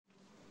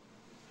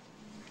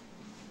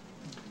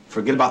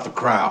Forget about the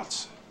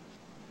crowds,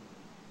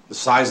 the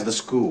size of the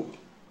school,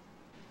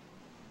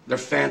 their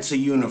fancy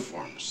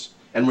uniforms,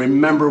 and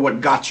remember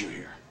what got you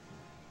here.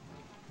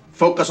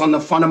 Focus on the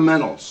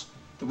fundamentals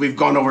that we've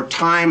gone over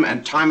time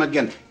and time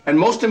again. And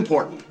most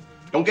important,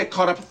 don't get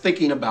caught up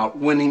thinking about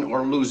winning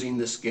or losing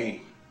this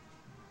game.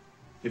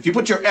 If you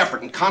put your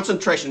effort and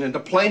concentration into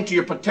playing to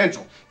your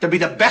potential to be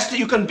the best that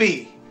you can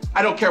be,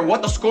 I don't care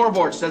what the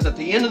scoreboard says at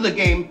the end of the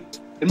game,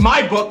 in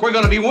my book, we're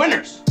going to be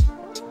winners.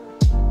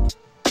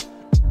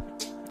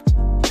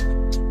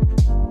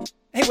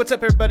 Hey, what's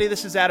up, everybody?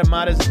 This is Adam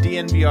Matas,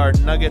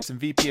 DNVR Nuggets and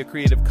VP of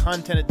Creative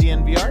Content at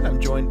DNVR, and I'm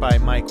joined by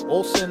Mike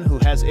Olson, who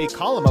has a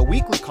column, a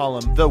weekly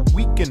column, The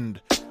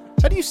Weekend.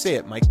 How do you say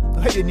it, Mike?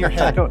 In your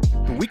head,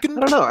 The Weekend?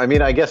 I don't know. I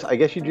mean, I guess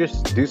you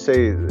just do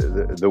say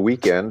the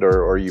weekend,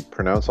 or you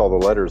pronounce all the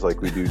letters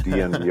like we do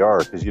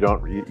DNVR, because you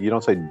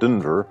don't say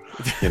Denver,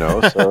 you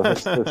know. So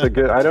it's a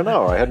good. I don't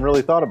know. I hadn't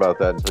really thought about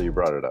that until you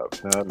brought it up.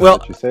 Well,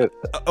 that you say it.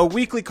 A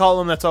weekly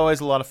column, that's always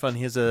a lot of fun.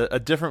 He has a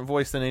different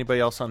voice than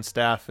anybody else on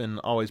staff, and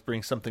always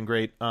brings something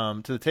great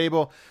to the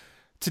table.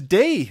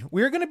 Today,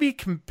 we're going to be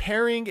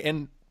comparing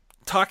and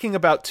talking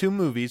about two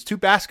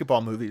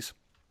basketball movies.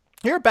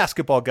 You're a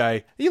basketball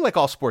guy. You like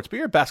all sports, but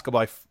you're a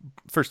basketball guy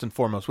first and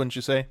foremost, wouldn't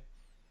you say?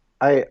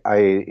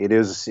 It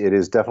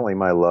is definitely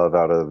my love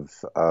out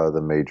of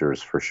the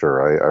majors for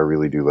sure. I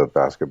really do love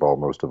basketball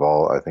most of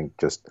all. I think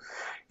just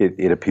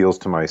it appeals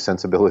to my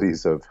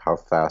sensibilities of how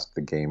fast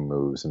the game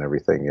moves and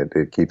everything.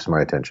 It keeps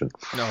my attention.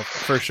 No,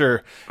 for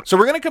sure. So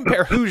we're going to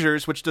compare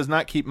Hoosiers, which does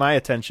not keep my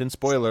attention,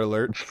 spoiler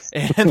alert,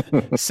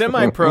 and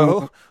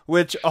Semi-Pro,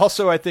 which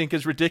also I think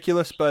is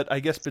ridiculous, but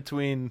I guess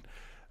between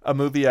a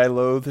movie I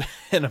loathe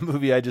and a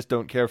movie I just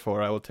don't care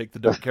for, I will take the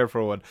don't care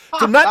for one.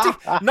 So not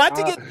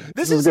to get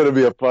this is going to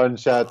be a fun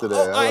chat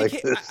today.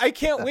 I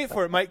can't wait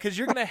for it, Mike, because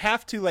you're going to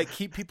have to like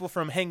keep people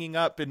from hanging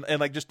up and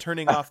like just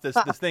turning off this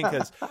thing,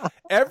 because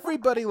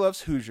everybody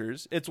loves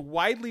Hoosiers. It's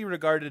widely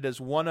regarded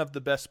as one of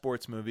the best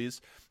sports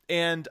movies,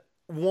 and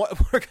what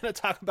we're going to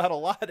talk about a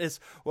lot is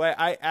why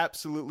I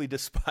absolutely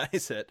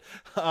despise it.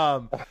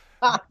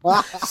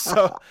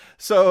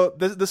 So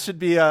this should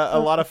be a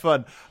lot of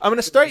fun. I'm going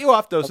to start you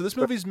off though. So this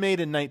movie's made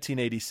in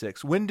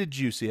 1986. When did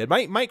you see it?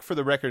 Mike, for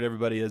the record,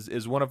 everybody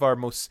is one of our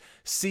most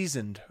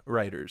seasoned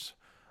writers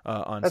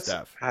on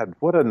staff. God,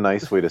 what a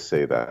nice way to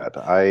say that.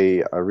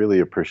 I really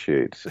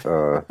appreciate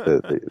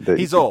that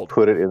he's you old.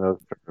 Put it in those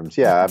terms.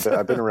 Yeah,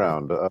 I've been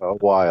around a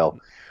while.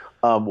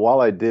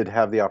 While I did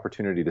have the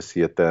opportunity to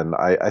see it then,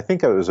 I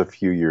think it was a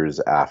few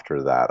years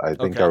after that. I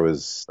think I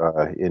was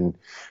in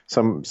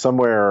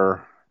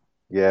somewhere.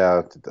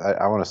 Yeah,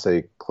 I want to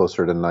say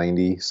closer to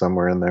 90,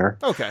 somewhere in there.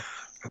 Okay.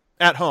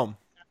 At home.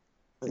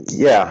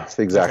 Yeah,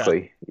 exactly.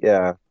 Okay.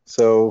 Yeah.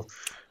 So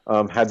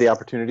had the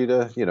opportunity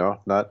to,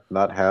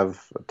 not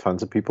have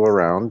tons of people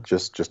around,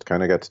 just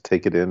kind of got to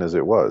take it in as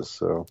it was.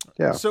 So,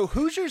 yeah. So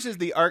Hoosiers is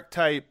the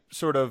archetype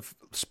sort of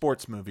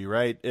sports movie,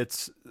 right?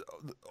 It's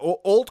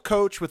old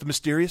coach with a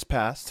mysterious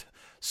past,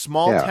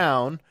 small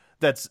town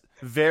that's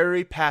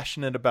very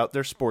passionate about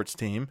their sports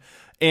team,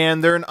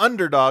 and they're an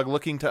underdog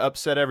looking to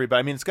upset everybody.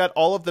 I mean, it's got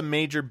all of the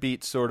major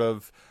beats sort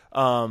of,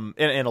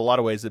 in a lot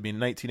of ways. I mean,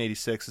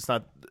 1986, it's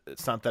not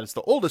that it's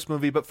the oldest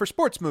movie, but for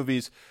sports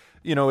movies,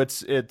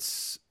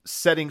 it's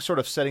setting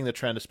the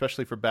trend,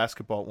 especially for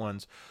basketball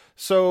ones.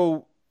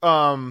 So,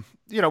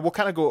 we'll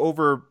kind of go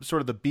over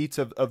sort of the beats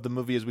of the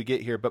movie as we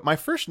get here. But my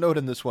first note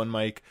in this one,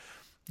 Mike,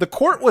 the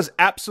court was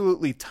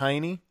absolutely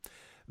tiny.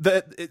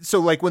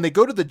 So like when they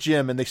go to the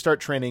gym and they start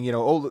training,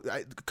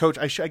 coach,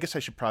 I guess I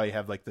should probably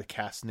have like the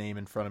cast name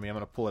in front of me. I'm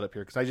going to pull it up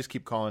here because I just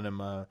keep calling him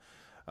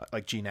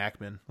like Gene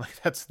Ackman. Like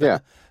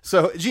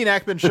So Gene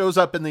Ackman shows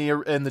up in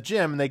the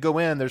gym and they go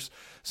in. There's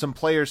some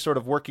players sort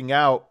of working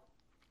out,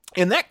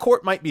 and that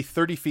court might be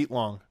 30 feet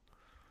long.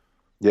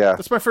 Yeah,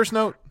 that's my first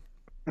note.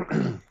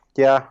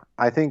 Yeah,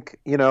 I think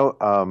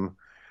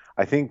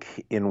I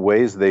think in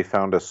ways they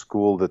found a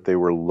school that they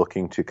were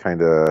looking to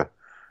kind of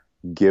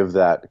give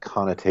that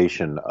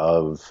connotation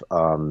of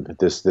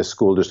this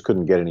school just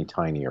couldn't get any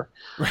tinier,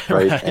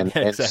 right?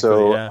 And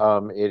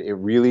so it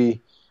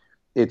really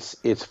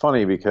it's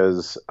funny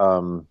because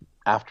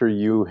after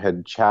you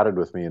had chatted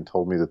with me and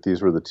told me that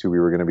these were the two we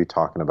were going to be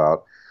talking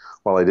about,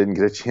 while I didn't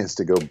get a chance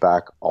to go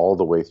back all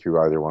the way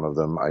through either one of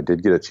them, I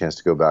did get a chance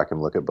to go back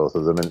and look at both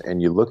of them, and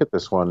you look at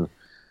this one.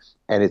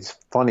 And it's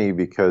funny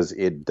because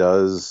it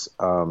does,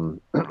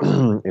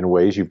 in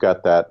ways, you've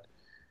got that.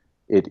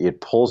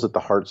 It pulls at the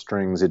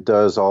heartstrings. It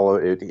does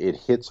it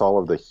hits all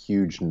of the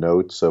huge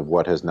notes of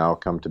what has now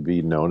come to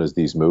be known as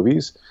these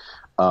movies.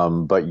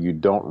 But you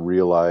don't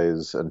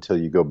realize until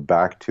you go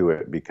back to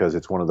it, because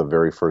it's one of the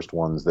very first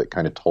ones that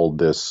kind of told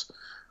this,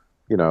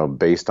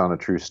 based on a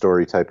true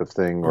story type of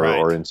thing,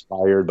 or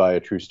inspired by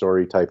a true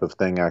story type of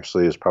thing.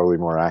 Actually, is probably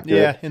more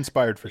accurate. Yeah,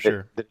 inspired for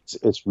sure.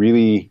 It's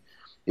really.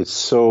 It's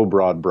so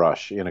broad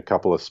brush in a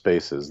couple of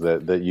spaces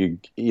that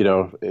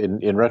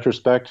in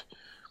retrospect,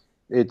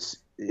 it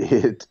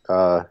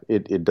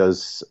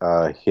does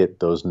hit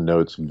those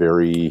notes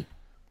very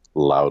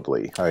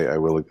loudly. I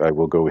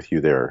will go with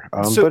you there.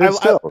 So But it's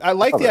still, I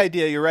like love the it.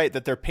 idea. You're right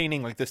that they're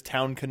painting like this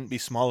town couldn't be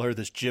smaller,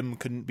 this gym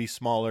couldn't be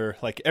smaller.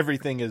 Like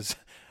everything is.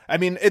 I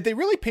mean, they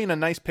really paint a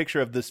nice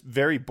picture of this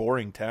very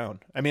boring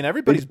town. I mean,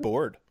 everybody's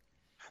bored.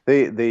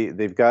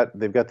 They've got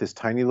this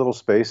tiny little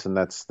space, and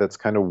that's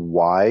kind of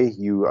why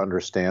you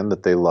understand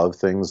that they love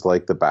things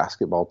like the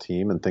basketball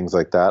team and things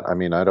like that. I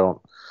mean, I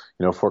don't,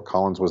 Fort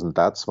Collins wasn't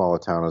that small a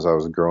town as I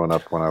was growing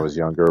up when I was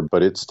younger,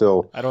 but it's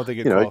still, I don't think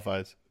it you know,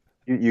 qualifies.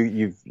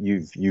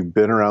 you've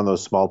been around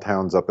those small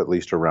towns up at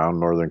least around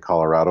northern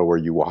Colorado where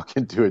you walk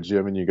into a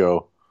gym and you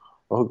go,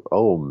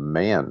 oh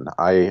man,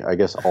 I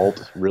guess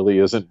Alt really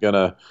isn't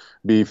gonna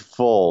be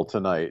full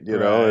tonight.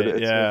 Right?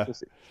 Yeah.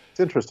 It's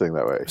interesting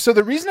that way. So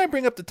the reason I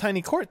bring up the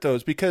tiny court, though,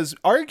 is because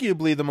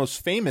arguably the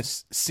most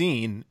famous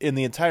scene in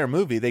the entire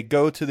movie, they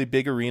go to the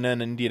big arena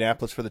in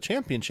Indianapolis for the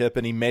championship,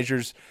 and he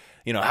measures,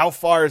 how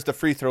far is the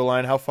free throw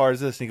line? How far is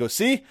this? And he goes,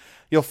 see,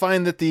 you'll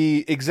find that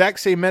the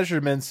exact same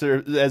measurements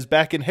are as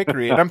back in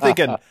Hickory. And I'm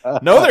thinking,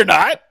 no, they're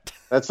not.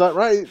 That's not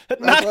right.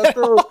 That's not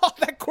true.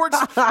 That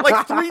court's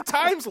like 3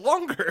 times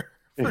longer.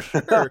 For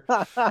sure.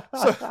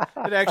 So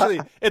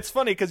it's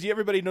funny because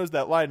everybody knows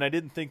that line. And I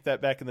didn't think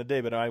that back in the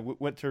day, but I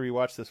went to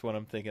rewatch this one.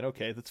 I'm thinking,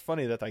 okay, that's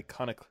funny that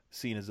iconic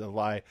scene is a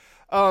lie.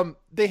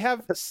 They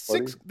have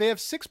six. They have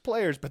 6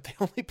 players, but they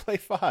only play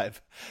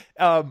 5.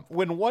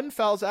 When one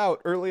fouls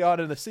out early on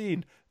in the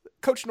scene,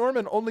 Coach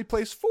Norman only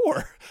plays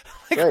 4,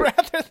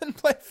 rather than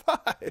play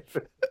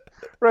 5.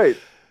 Right.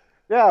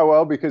 Yeah,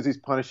 well, because he's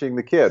punishing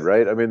the kid,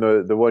 right? I mean,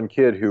 the one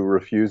kid who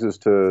refuses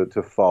to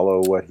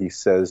follow what he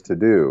says to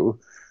do.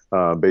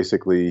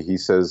 Basically, he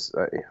says,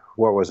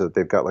 what was it?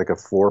 They've got like a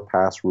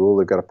 4-pass rule.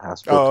 They've got to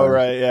pass 4 times. Oh,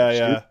 right.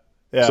 Yeah.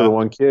 So the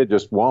one kid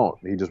just won't.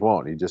 He just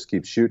won't. He just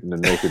keeps shooting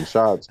and making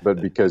shots.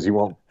 But because he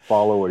won't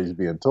follow what he's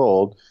being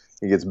told,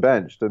 he gets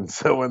benched. And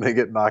so when they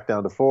get knocked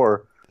down to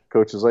 4,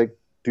 coach is like,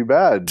 too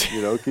bad,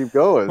 keep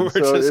going. We're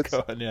so just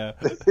going, yeah.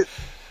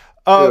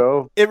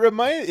 It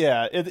reminds,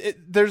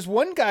 there's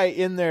one guy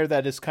in there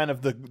that is kind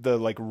of the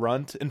like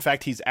runt. In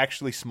fact, he's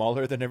actually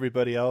smaller than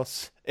everybody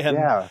else. And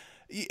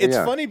it's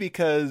funny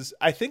because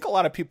I think a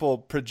lot of people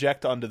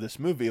project onto this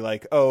movie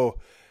like, oh,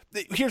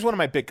 here's one of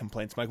my big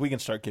complaints, Mike. We can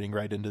start getting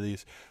right into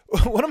these.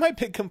 One of my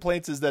big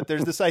complaints is that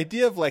there's this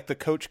idea of like the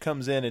coach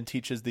comes in and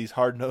teaches these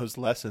hard-nosed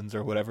lessons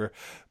or whatever.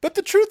 But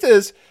the truth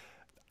is,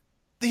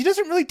 he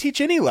doesn't really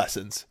teach any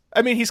lessons.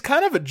 I mean, he's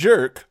kind of a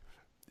jerk.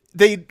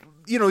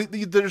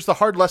 There's the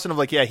hard lesson of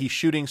like, yeah, he's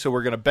shooting, so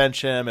we're going to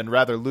bench him and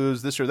rather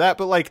lose this or that.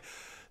 But like,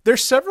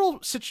 there's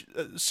several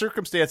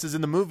circumstances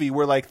in the movie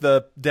where like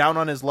the down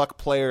on his luck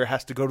player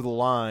has to go to the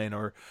line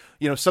or,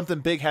 something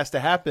big has to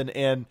happen.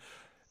 And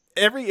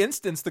every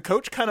instance, the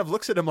coach kind of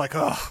looks at him like,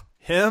 oh,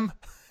 him?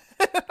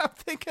 I'm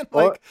thinking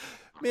like,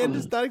 man,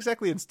 it's not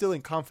exactly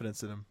instilling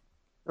confidence in him.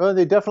 Well,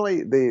 they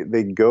definitely,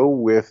 they go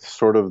with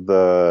sort of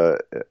the,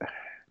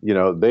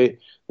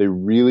 they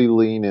really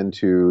lean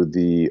into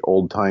the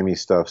old timey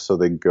stuff. So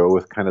they go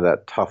with kind of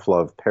that tough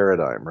love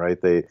paradigm, right?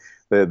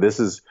 This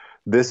is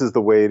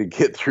the way to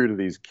get through to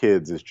these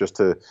kids is just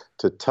to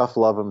tough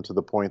love them to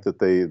the point that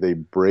they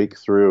break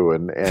through.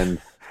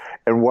 And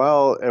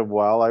while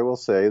I will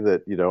say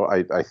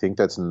that, I think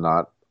that's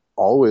not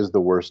always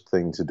the worst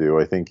thing to do.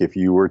 I think if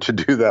you were to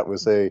do that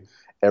with, say,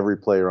 every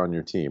player on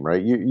your team,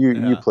 right?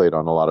 You played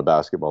on a lot of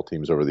basketball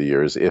teams over the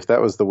years. If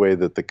that was the way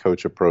that the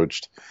coach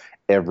approached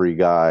every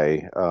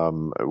guy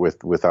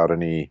without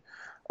any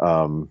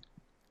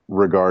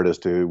regard as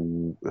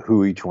to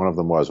who each one of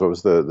them was. What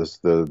was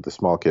the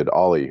small kid,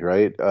 Ollie,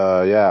 right?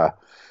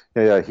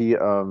 He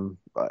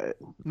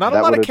not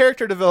a lot of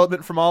character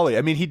development from Ollie.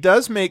 I mean, he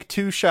does make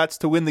 2 shots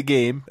to win the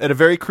game at a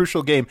very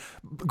crucial game,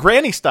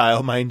 granny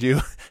style, mind you.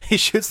 He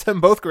shoots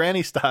them both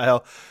granny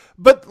style,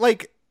 but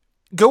like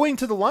going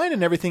to the line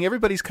and everything,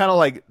 everybody's kind of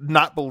like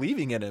not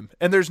believing in him,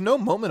 and there's no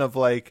moment of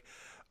like,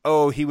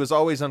 oh, he was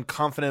always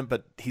unconfident,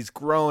 but he's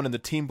grown and the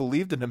team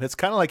believed in him. It's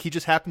kind of like he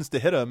just happens to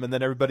hit him, and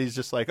then everybody's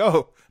just like,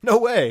 oh, no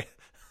way.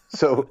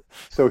 So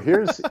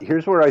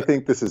here's where I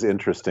think this is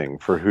interesting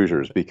for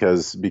Hoosiers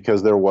because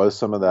there was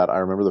some of that. I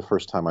remember the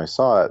first time I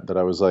saw it that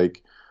I was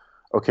like,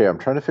 okay, I'm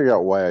trying to figure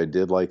out why I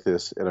did like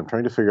this, and I'm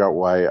trying to figure out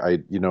why I,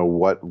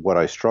 what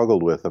I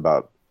struggled with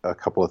about a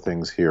couple of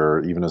things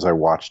here, even as I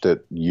watched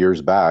it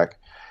years back.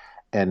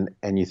 And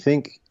you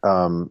think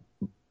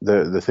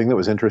the thing that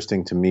was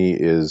interesting to me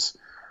is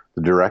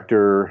the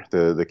director,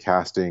 the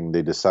casting,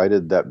 they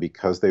decided that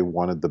because they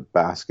wanted the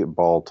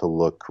basketball to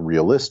look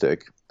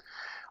realistic,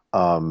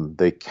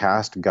 they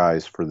cast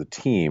guys for the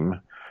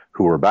team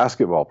who were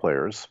basketball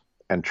players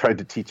and tried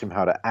to teach them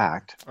how to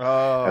act,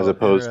 as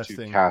opposed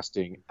to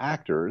casting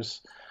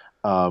actors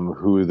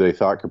who they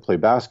thought could play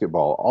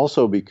basketball.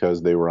 Also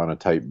because they were on a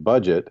tight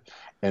budget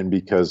and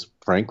because,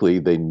 frankly,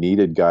 they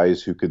needed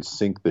guys who could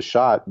sink the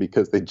shot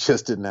because they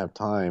just didn't have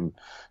time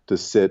to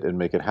sit and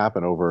make it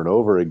happen over and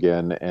over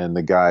again. And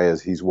the guy,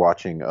 as he's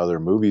watching other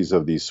movies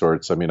of these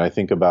sorts, I mean, I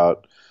think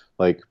about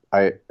like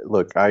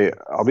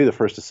I'll be the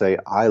first to say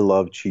I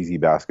love cheesy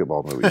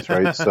basketball movies,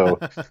 right? So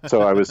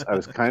I was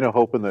kind of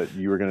hoping that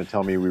you were going to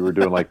tell me we were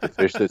doing like The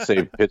Fish That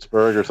Saved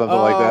Pittsburgh or something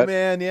like Oh that.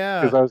 man,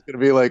 yeah. Because I was going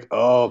to be like,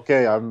 oh,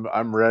 okay,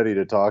 I'm ready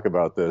to talk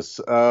about this.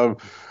 You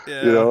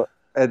Yeah. know,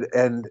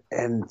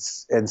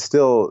 and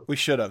still, We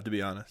should have, to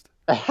be honest.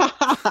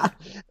 and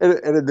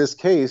in this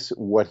case,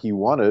 what he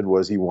wanted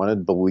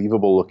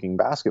believable looking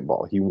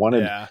basketball.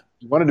 Yeah.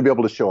 He wanted to be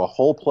able to show a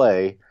whole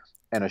play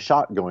and a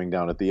shot going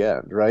down at the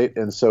end, right?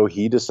 And so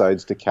he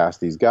decides to cast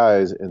these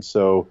guys. And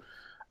so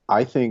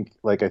I think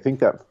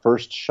that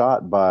first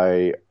shot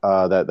by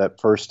that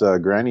first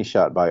granny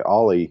shot by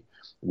Ollie,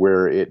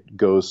 where it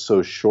goes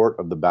so short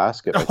of the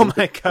basket. I think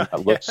my God,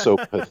 that looks so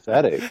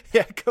pathetic.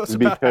 Yeah, it goes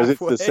about Because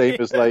halfway. it's the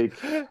same as like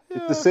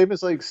it's the same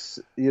as like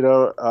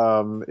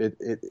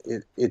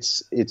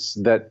it's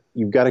that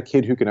you've got a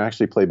kid who can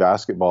actually play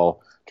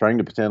basketball trying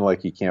to pretend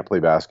like he can't play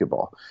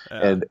basketball,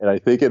 and I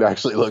think it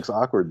actually looks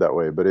awkward that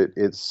way. But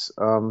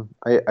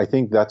I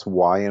think that's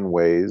why in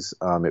ways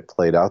it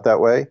played out that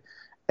way,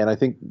 and I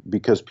think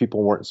because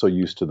people weren't so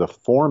used to the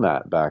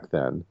format back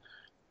then.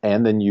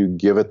 And then you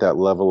give it that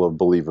level of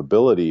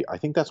believability. I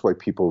think that's why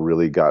people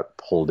really got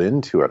pulled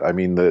into it. I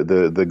mean,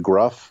 the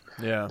gruff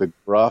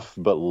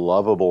but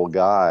lovable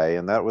guy,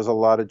 and that was a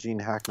lot of Gene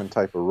Hackman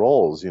type of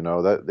roles.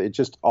 That it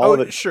just all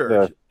of it.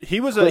 Sure, he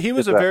was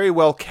a very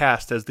well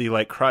cast as the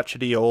like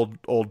crotchety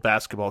old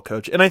basketball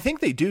coach, and I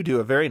think they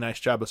do a very nice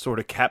job of sort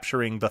of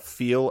capturing the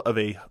feel of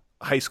a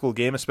high school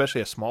game,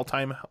 especially a small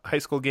time high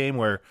school game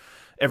where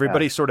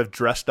everybody's sort of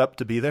dressed up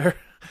to be there.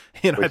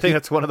 I think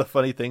that's one of the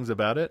funny things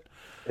about it.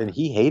 And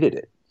he hated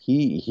it.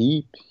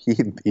 He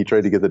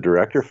tried to get the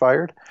director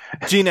fired.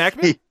 Gene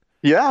Hackman?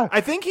 Yeah. I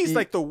think he's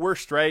like the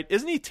worst, right?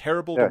 Isn't he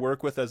terrible to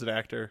work with as an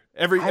actor?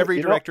 Every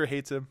director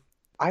hates him.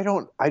 I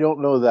don't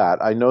know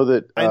that. I know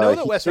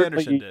that Wes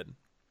Anderson did.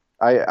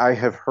 I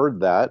have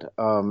heard that,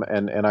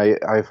 and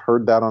I've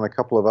heard that on a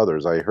couple of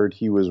others. I heard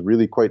he was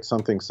really quite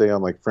something, say,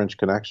 on like French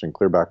Connection,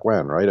 clear back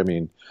when, right? I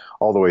mean,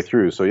 all the way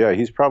through. So yeah,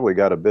 he's probably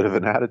got a bit of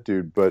an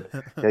attitude, but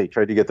yeah, he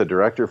tried to get the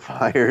director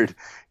fired.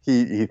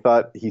 He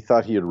thought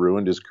he had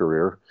ruined his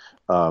career.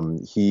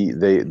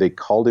 They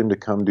called him to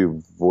come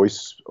do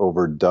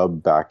voiceover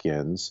dub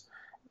back-ins,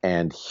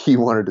 and he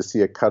wanted to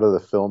see a cut of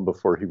the film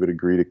before he would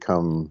agree to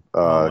come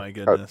my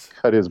goodness.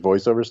 cut his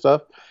voiceover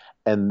stuff.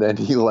 And then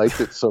he liked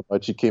it so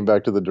much, he came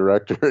back to the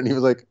director and he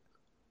was like,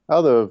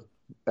 how the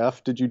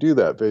F did you do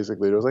that,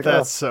 basically? And I was like,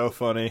 that's so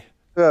funny.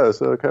 Yeah,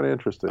 so kind of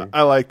interesting.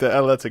 I like that.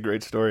 Oh, that's a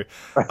great story.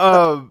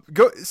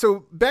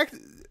 So back,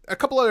 a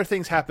couple other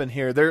things happen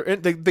here.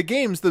 The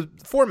games, the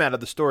format of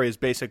the story is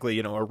basically,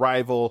 a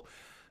rival,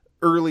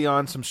 early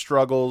on some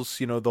struggles,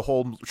 the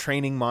whole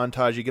training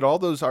montage. You get all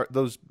those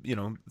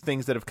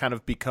things that have kind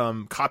of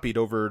become copied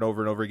over and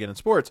over and over again in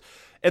sports.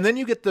 And then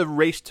you get the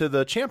race to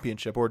the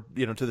championship or,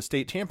 to the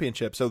state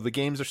championship. So the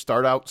games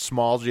start out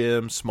small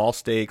gyms, small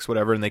stakes,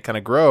 whatever, and they kind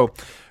of grow.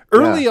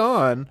 Early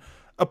on,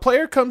 a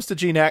player comes to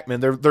Gene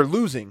Hackman. They're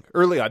losing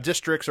early on,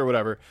 districts or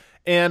whatever.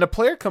 And a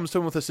player comes to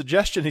him with a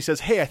suggestion. He says,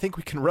 hey, I think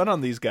we can run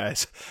on these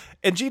guys.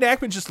 And Gene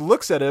Hackman just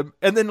looks at him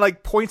and then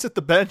like points at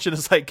the bench and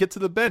is like, get to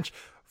the bench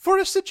for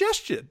a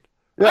suggestion.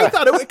 Yeah. I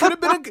thought it could have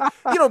been,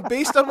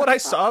 based on what I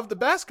saw of the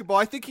basketball,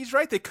 I think he's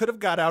right. They could have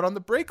got out on the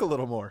break a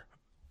little more.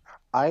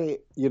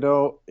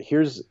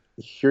 Here's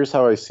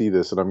how I see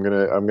this, and I'm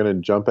gonna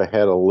jump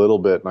ahead a little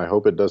bit, and I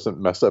hope it doesn't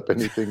mess up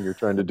anything you're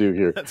trying to do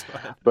here. That's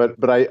fine.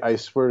 But I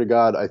swear to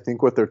God, I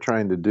think what they're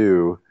trying to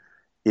do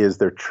is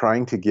they're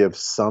trying to give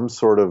some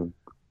sort of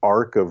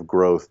arc of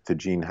growth to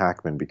Gene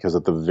Hackman, because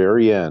at the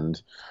very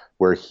end,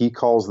 where he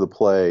calls the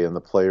play and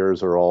the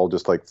players are all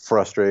just like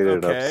frustrated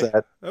and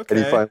upset, and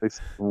he finally says,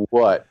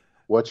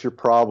 what's your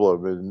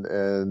problem?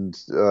 And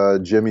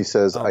Jimmy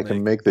says, I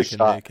can make the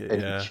shot,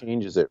 and he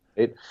changes it.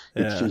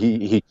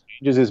 He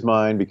changes his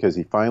mind because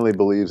he finally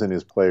believes in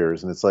his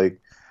players, and it's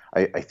like,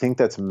 I think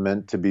that's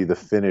meant to be the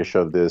finish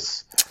of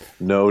this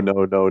no,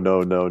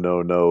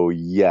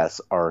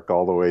 yes arc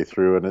all the way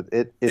through,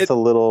 and it's a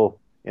little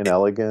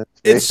inelegant.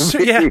 And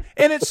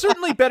it's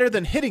certainly better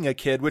than hitting a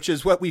kid, which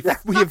is what we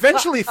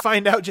eventually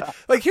find out.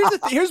 Like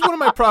here's one of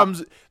my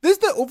problems. This is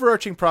the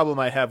overarching problem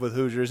I have with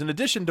Hoosiers. In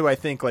addition to, I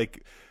think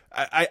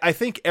I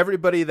think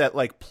everybody that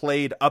like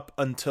played up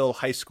until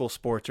high school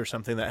sports or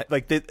something, that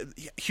like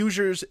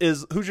Hoosiers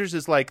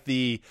is like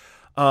the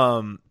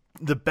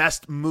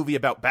best movie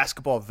about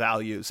basketball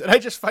values, and I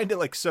just find it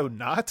like so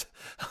not.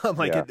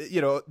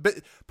 But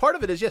part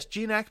of it is, yes,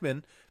 Gene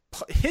Hackman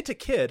hit a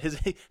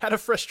kid, had a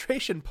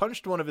frustration,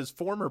 punched one of his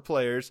former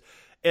players,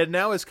 and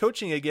now is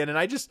coaching again. And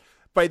I just,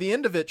 by the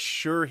end of it,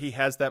 sure, he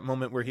has that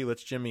moment where he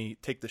lets Jimmy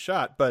take the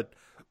shot, but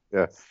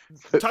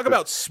talk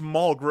about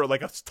small growth,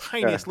 like a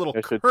tiniest little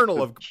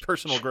kernel of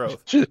personal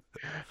growth.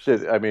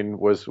 I mean,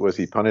 was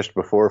he punished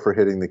before for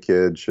hitting the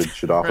kid?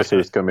 Should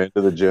officers come into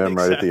the gym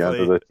right at the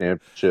end of the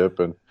championship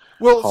and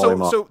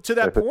so to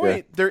that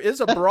point, there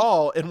is a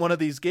brawl in one of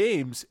these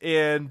games,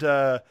 and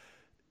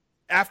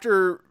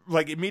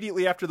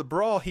immediately after the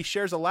brawl, he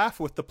shares a laugh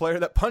with the player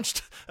that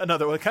punched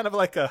another one, kind of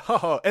like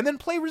a and then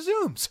play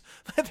resumes.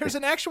 There's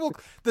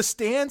the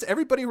stands,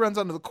 everybody runs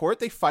onto the court,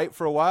 they fight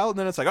for a while, and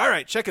then it's like, all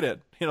right, check it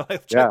in,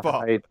 check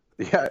ball.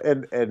 Yeah,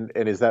 and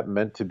is that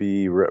meant to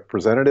be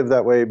representative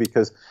that way?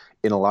 Because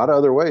in a lot of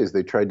other ways,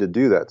 they tried to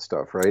do that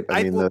stuff, right?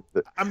 The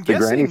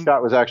granny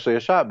shot was actually a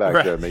shot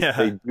back then.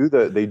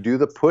 They do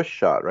the push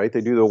shot, right?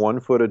 They do the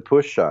one-footed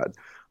push shot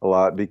a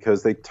lot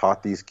because they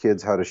taught these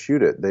kids how to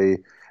shoot it.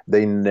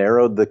 They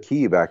narrowed the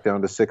key back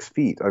down to 6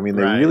 feet. I mean,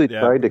 they really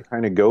tried to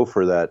kind of go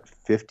for that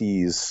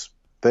 50s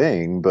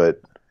thing,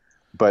 but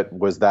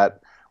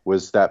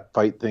was that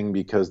fight thing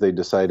because they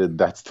decided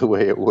that's the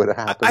way it would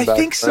happen? I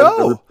think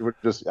so.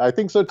 I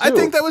think so too. I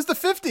think that was the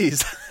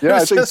 50s. Yeah,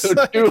 I think so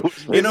too.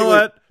 You know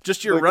what?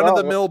 Just your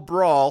run-of-the-mill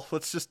brawl.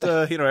 Let's just,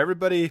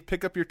 everybody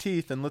pick up your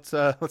teeth and let's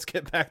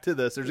get back to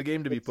this. There's a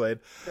game to be played.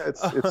 Yeah,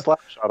 it's slap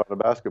shot on a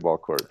basketball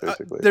court,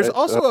 basically. There's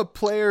also a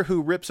player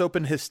who rips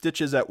open his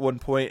stitches at one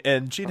point,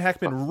 and Gene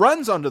Hackman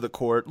runs onto the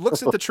court,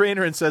 looks at the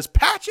trainer, and says,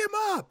 "Patch him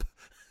up."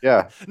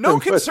 Yeah. No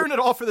concern at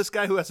all for this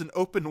guy who has an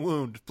open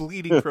wound,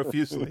 bleeding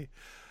profusely.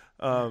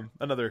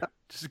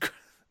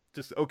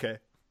 Just okay.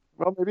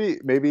 Well, maybe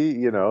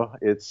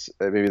it's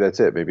maybe that's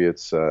it. Maybe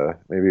it's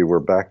maybe we're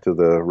back to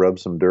the rub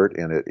some dirt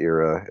in it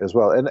era as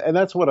well. And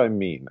that's what I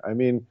mean. I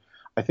mean,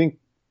 I think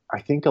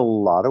a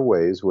lot of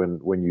ways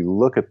when you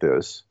look at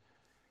this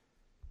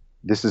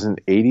is an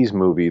 80s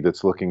movie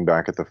that's looking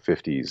back at the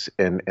 50s,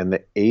 and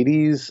the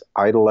 80s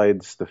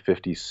idolized the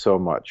 50s so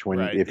much.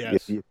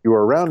 If you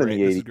were around in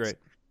the 80s,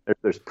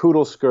 there's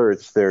poodle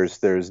skirts,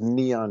 there's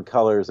neon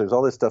colors, there's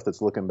all this stuff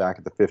that's looking back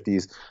at the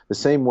 50s, the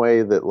same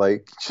way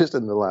that just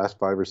in the last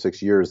 5 or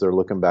 6 years they're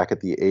looking back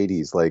at the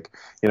 80s.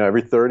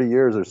 Every 30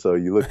 years or so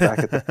you look back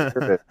at the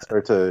pyramid,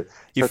 start to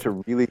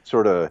really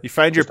sort of you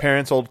find your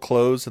parents' old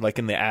clothes in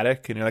the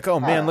attic, and you're like, oh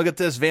man, look at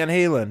this Van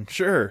Halen,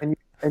 sure, and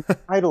you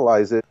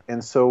idolize it.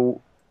 And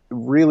so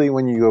really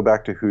when you go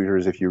back to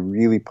Hoosiers, if you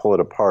really pull it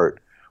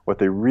apart, what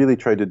they really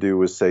tried to do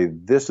was say,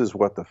 this is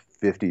what the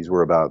 50s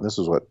were about, and this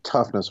is what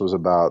toughness was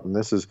about, and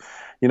this is,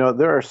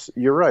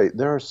 you're right,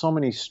 there are so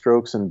many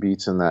strokes and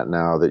beats in that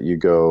now that you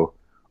go,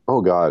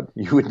 oh God,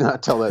 you would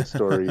not tell that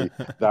story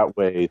that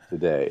way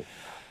today.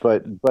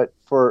 But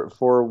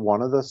for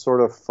one of the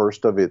sort of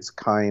first of its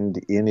kind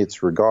in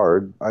its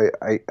regard,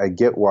 I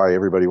get why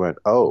everybody went,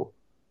 oh,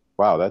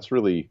 wow, that's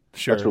really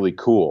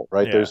cool,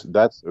 right? Yeah.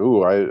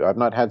 I've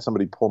not had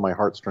somebody pull my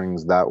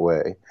heartstrings that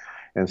way.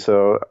 And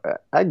so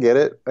I get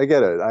it.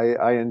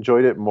 I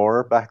enjoyed it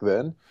more back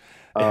then.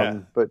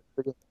 But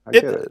I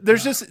get it.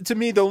 There's just, to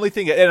me, the only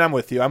thing, and I'm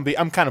with you,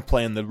 I'm kind of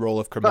playing the role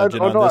of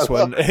curmudgeon on this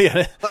one.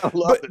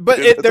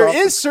 There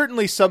is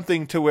certainly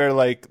something to where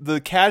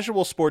the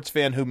casual sports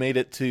fan who made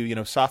it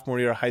to, sophomore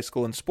year of high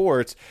school in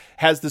sports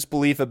has this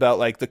belief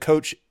about the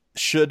coach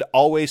should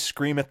always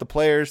scream at the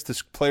players.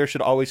 This player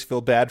should always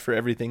feel bad for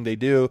everything they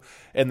do,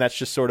 and that's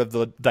just sort of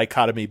the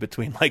dichotomy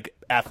between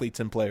athletes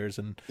and players.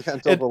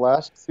 Until the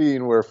last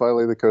scene where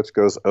finally the coach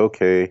goes,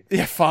 "Okay,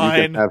 yeah,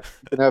 fine, you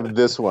can have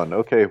this one."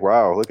 Okay,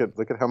 wow, look at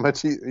how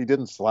much he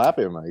didn't slap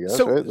him, I guess.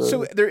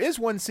 So there is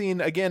one scene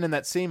again in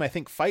that same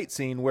fight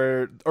scene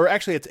where, or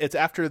actually it's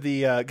after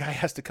the guy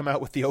has to come out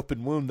with the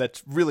open wound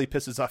that really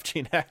pisses off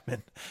Gene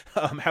Hackman.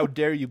 How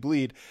dare you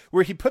bleed?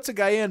 Where he puts a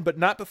guy in, but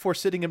not before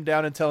sitting him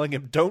down and telling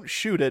him, "Don't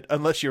shoot it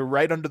unless you're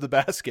right under the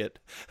basket."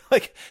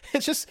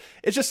 It's just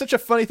such a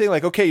funny thing.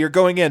 Okay, you're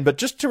going in, but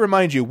just to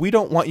remind you, we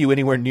don't want you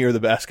anywhere near the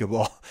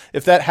basketball.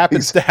 If that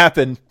happens to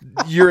happen,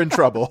 you're in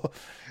trouble.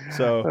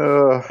 So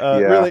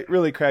really,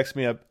 really cracks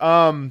me up.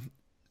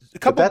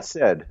 But that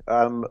said,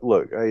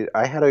 look,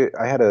 I had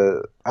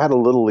a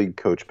little league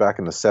coach back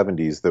in the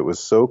 70s that was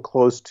so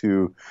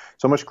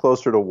much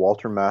closer to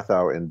Walter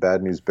Matthau in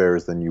Bad News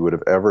Bears than you would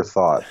have ever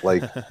thought.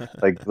 Like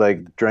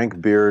drank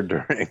beer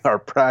during our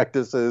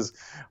practices.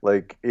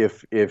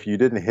 If you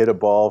didn't hit a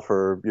ball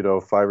for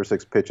 5 or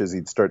 6 pitches,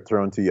 he'd start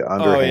throwing to you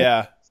underhand. Oh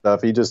yeah.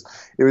 Stuff. It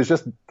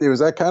was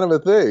that kind of a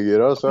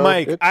thing, So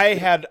Mike, I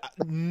had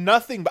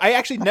nothing. I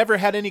actually never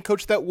had any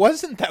coach that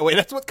wasn't that way.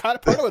 That's what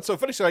part of it's so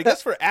funny. So I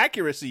guess for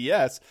accuracy,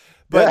 yes.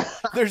 But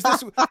there's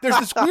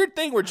this weird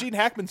thing where Gene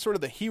Hackman's sort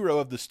of the hero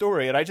of the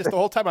story, and the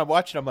whole time I'm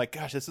watching, I'm like,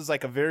 gosh, this is a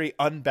very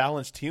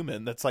unbalanced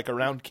human that's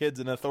around kids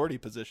in authority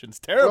positions.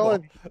 Terrible.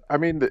 Well, I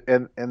mean,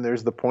 and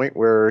there's the point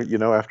where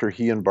after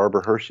he and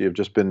Barbara Hershey have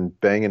just been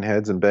banging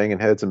heads and banging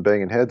heads and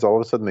banging heads, all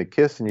of a sudden they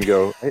kiss, and you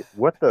go, hey,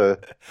 what the?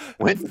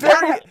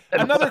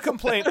 Another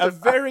complaint, a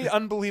very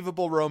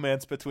unbelievable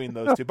romance between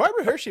those two.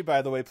 Barbara Hershey,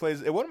 by the way,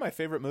 plays in one of my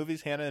favorite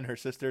movies, Hannah and Her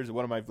Sisters.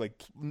 One of my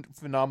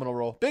phenomenal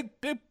role. Big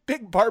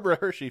Barbara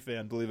Hershey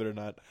fan. Believe it or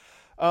not.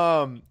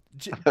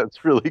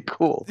 That's really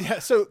cool. Yeah.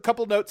 So a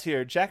couple notes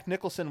here. Jack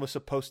Nicholson was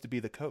supposed to be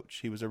the coach.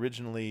 He was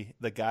originally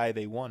the guy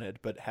they wanted,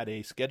 but had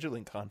a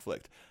scheduling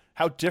conflict.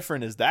 How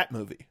different is that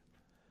movie?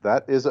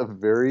 That is a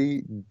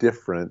very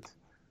different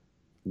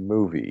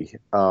movie.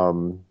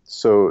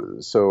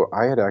 So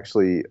I had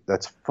actually,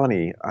 that's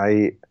funny.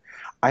 I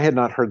had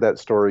not heard that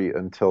story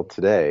until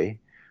today.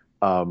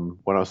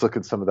 when I was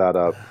looking some of that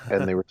up,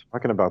 and they were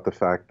talking about the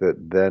fact that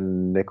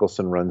then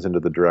Nicholson runs into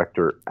the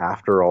director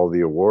after all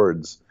the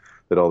awards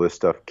that all this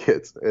stuff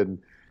gets, and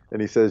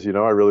he says, I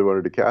really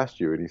wanted to cast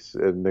you,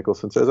 and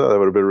Nicholson says, oh, that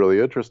would have been really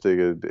interesting,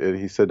 and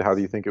he said, how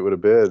do you think it would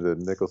have been?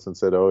 And Nicholson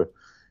said, oh,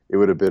 it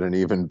would have been an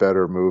even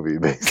better movie,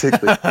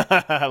 basically.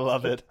 I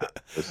love it.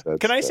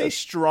 Can I say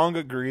strong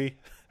agree?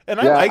 And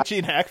I like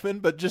Gene Hackman,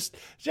 but just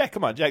Jack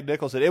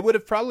Nicholson. It would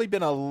have probably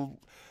been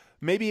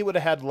maybe it would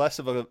have had less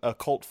of a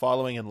cult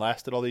following and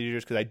lasted all these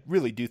years, because I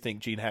really do think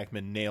Gene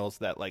Hackman nails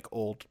that like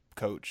old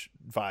coach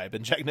vibe,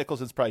 and Jack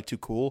Nicholson's probably too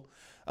cool.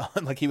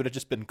 Like he would have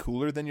just been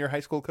cooler than your high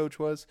school coach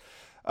was.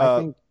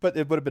 But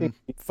it would have been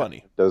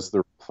funny. Does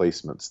the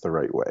replacements the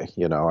right way?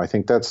 I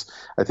think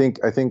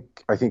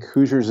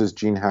Hoosiers is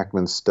Gene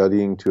Hackman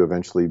studying to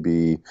eventually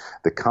be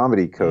the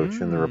comedy coach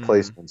in the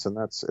replacements, and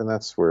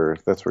that's where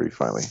you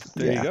finally.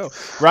 There you go.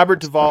 Robert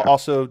Duvall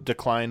also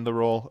declined the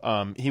role.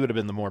 He would have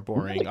been the more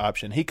boring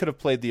option. He could have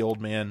played the old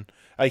man.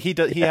 He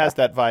has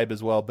that vibe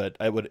as well, but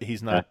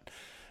he's not.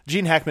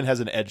 Gene Hackman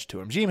has an edge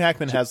to him. Gene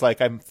Hackman has like,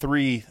 I'm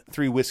three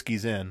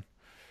whiskeys in.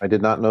 I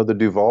did not know the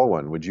Duvall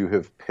one. Would you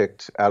have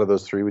picked, out of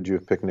those three, would you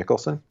have picked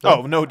Nicholson?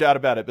 Oh, no doubt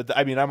about it. But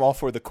I'm all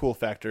for the cool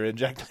factor. And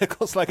Jack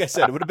Nicholson, like I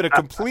said, it would have been a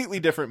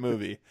completely different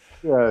movie.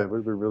 Yeah, it would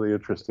have been really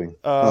interesting.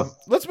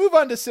 Let's move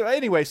on to,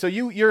 anyway, so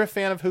you're a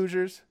fan of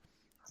Hoosiers?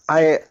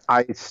 I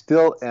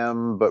still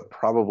am, but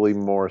probably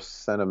more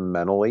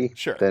sentimentally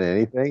than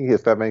anything,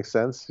 if that makes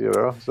sense,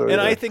 So,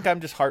 I think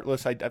I'm just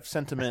heartless.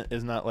 Sentiment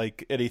is not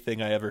like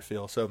anything I ever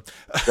feel. So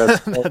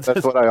that's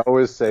what I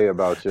always say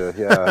about you.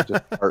 Yeah,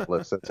 just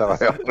heartless. That's how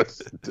I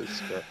always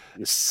describe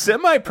you.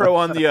 Semi-Pro,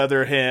 on the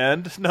other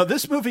hand, no,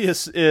 this movie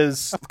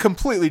is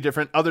completely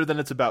different, other than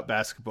it's about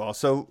basketball.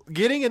 So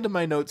getting into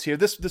my notes here,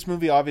 this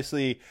movie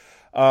obviously.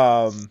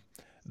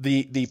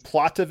 The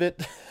plot of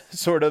it,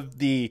 sort of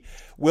the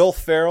Will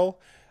Ferrell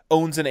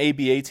owns an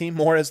ABA team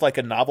more as like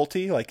a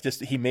novelty, like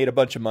just he made a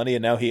bunch of money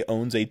and now he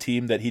owns a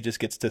team that he just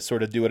gets to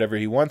sort of do whatever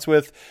he wants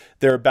with.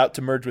 They're about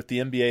to merge with the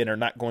NBA and are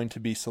not going to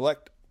be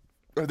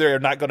they're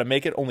not going to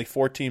make it. Only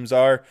 4 teams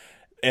are,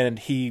 and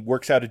he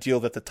works out a deal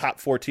that the top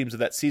 4 teams of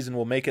that season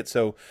will make it.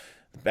 So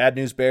the Bad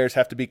News Bears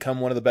have to become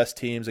one of the best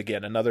teams.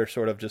 Again, another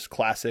sort of just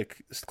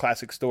classic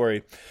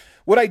story.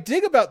 What I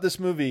dig about this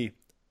movie,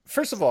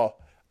 first of all,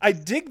 I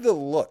dig the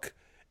look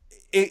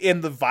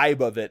and the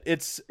vibe of it.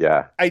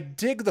 I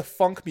dig the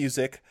funk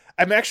music.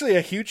 I'm actually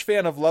a huge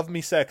fan of Love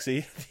Me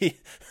Sexy.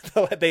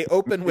 They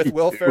open with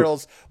Will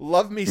Ferrell's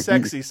Love Me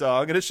Sexy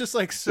song, and it's just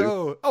like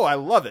I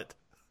love it.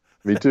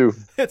 Me too.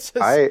 It's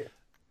just,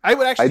 I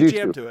would actually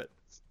jam to it.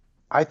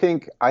 I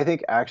think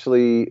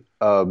actually,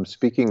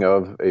 speaking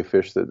of the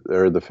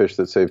fish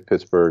that saved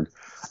Pittsburgh,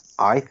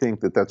 I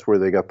think that's where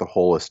they got the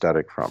whole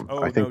aesthetic from.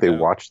 I think they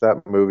watched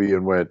that movie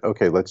and went,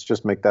 okay, let's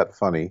just make that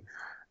funny.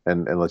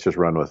 And let's just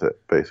run with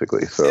it,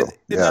 basically. So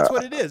that's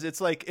what it is.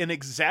 It's like an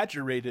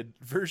exaggerated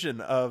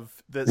version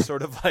of the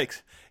sort of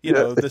like, the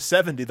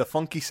 70s, the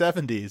funky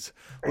 70s.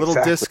 Little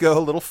disco,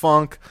 little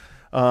funk,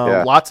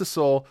 lots of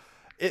soul.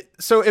 It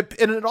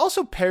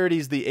also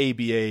parodies the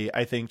ABA,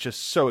 I think,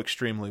 just so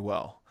extremely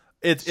well.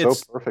 It's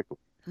perfectly.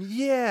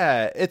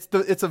 Yeah, it's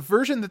a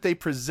version that they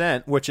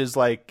present, which is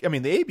like,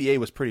 the ABA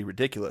was pretty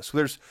ridiculous.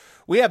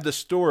 We have the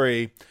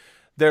story.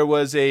 There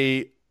was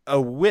a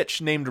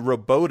witch named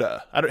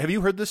Robota. Have you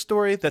heard this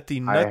story?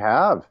 I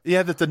have.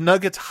 Yeah, that the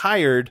Nuggets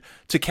hired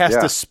to cast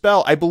a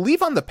spell, I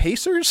believe, on the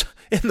Pacers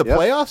in the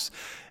playoffs.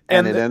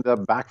 And it ended up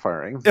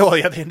backfiring. Well,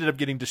 yeah, they ended up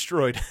getting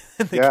destroyed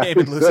in the game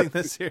and losing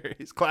the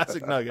series.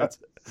 Classic Nuggets.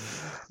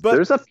 But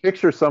there's a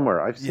picture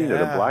somewhere. I've seen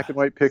it, a black and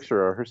white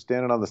picture of her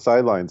standing on the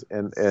sidelines.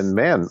 And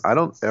man, I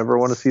don't ever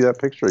want to see that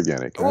picture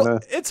again.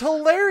 It's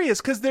hilarious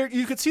because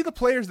you could see the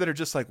players that are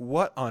just like,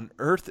 what on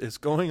earth is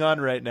going on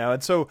right now?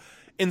 And so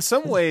in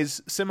some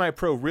ways,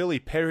 Semi-Pro really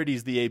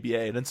parodies the ABA,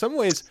 and in some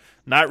ways,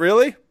 not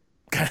really.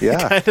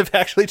 Kind of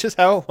actually just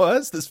how it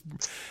was.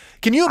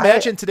 Can you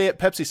imagine today at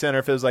Pepsi Center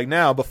if it was like,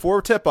 now,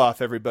 before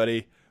tip-off,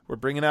 everybody, we're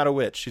bringing out a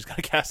witch. She's going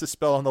to cast a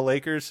spell on the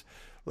Lakers.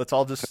 Let's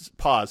all just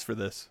pause for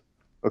this.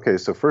 Okay,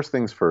 so first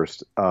things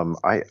first,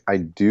 I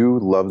do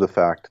love the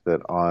fact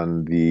that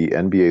on the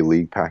NBA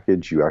League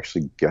package, you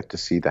actually get to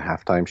see the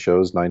halftime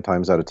shows 9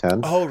 times out of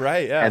 10. Oh,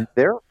 right, yeah. And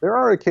there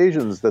are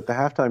occasions that the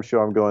halftime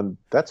show, I'm going,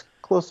 that's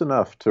close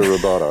enough to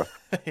Robota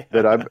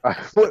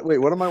that wait,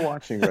 what am I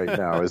watching right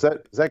now? Is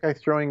that guy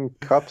throwing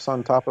cups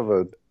on top of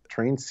a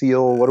train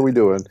seal? What are we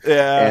doing?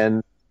 Yeah.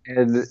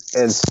 And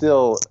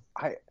still,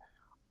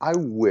 I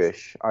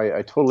wish,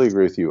 I totally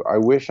agree with you. I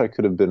wish I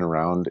could have been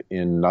around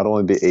in not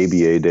only the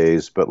ABA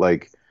days, but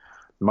like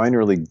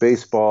minor league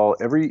baseball,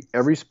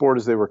 every sport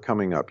as they were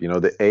coming up,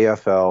 the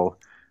AFL,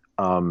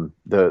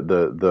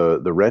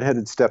 the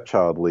redheaded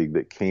stepchild league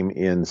that came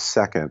in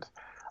second,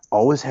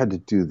 always had to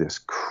do this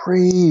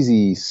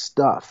crazy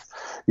stuff,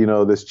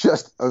 this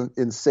just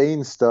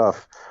insane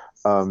stuff,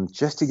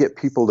 just to get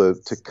people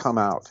to come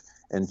out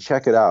and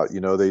check it out.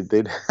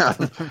 They'd have,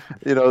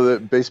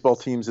 the baseball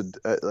teams.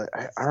 I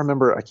can't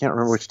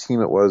remember which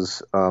team it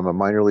was, a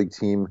minor league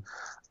team.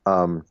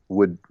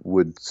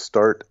 would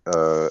start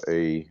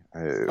a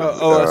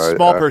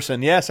small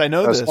person. Yes, I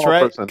know this,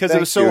 right? Because it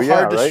was so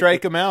hard to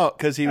strike him out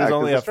because he was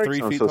only up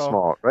 3 feet so tall.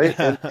 Small, right?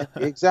 and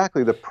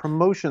exactly the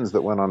promotions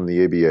that went on in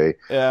the ABA.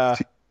 Yeah.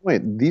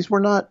 Wait, these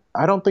were not.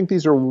 I don't think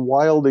these are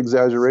wild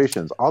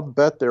exaggerations. I'll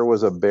bet there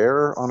was a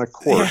bear on a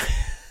court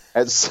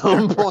at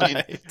some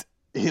point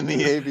in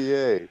the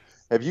ABA.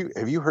 Have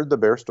you heard the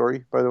bear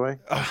story, by the way?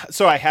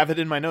 So I have it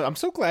in my notes. I'm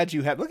so glad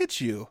you have. Look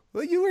at you.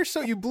 Well,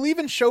 you believe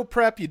in show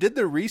prep. You did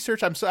the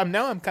research. I'm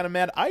kind of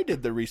mad I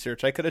did the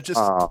research. I could have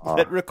just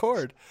hit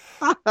record.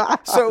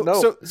 So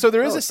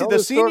there is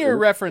the senior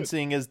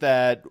referencing is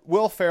that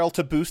Will Ferrell,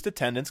 to boost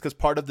attendance, because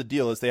part of the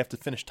deal is they have to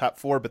finish top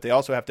 4, but they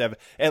also have to have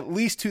at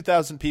least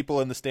 2,000 people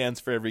in the stands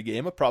for every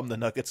game, a problem the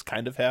Nuggets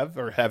kind of have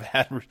or have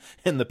had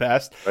in the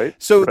past. Right.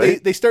 So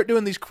they start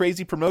doing these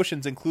crazy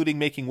promotions, including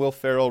making Will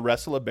Ferrell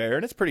wrestle a bear,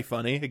 and it's pretty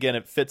funny. Again,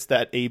 it fits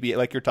that ABA,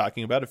 like you're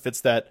talking about. It fits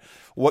that,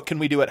 what can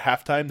we do at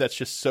halftime that's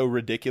just so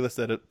ridiculous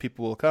that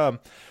people will come.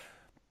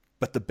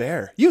 But the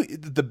bear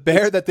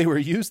that they were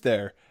used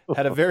there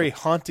had a very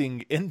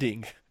haunting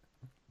ending.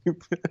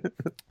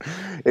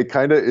 It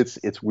kind of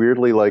it's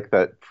weirdly like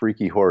that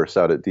freaky horse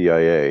out at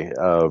DIA.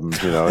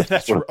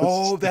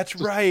 That's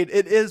right.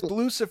 It is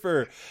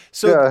Lucifer.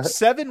 So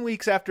 7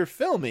 weeks after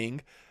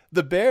filming,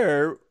 the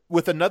bear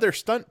with another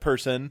stunt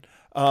person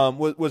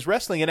was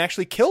wrestling and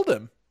actually killed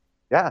him.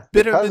 Yeah,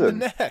 bit him in the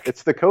neck.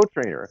 It's the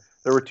co-trainer.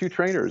 There were 2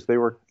 trainers. They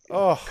were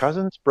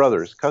cousins or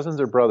brothers.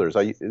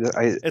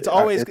 It's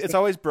always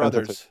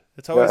brothers.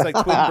 It's always like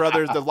twin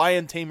brothers. The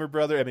lion tamer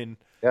brother. I mean,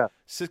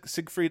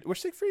 Siegfried. Were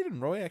Siegfried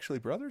and Roy actually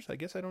brothers? I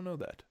guess I don't know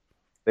that.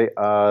 They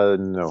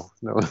no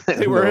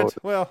they weren't.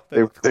 Well,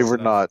 they were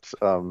not.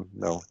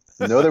 No,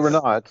 they were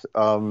not.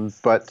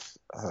 But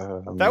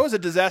that was a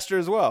disaster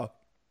as well.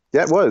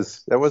 Yeah, it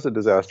was. That was a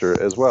disaster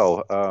as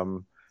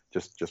well.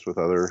 Just with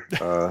other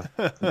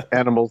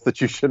animals that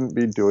you shouldn't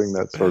be doing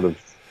that sort of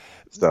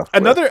stuff.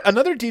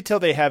 Another detail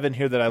they have in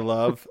here that I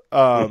love,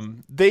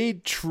 they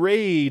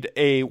trade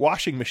a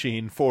washing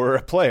machine for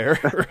a player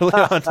early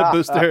on to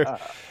boost their.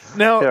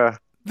 Now,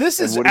 this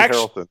is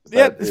actually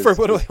for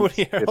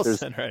Woody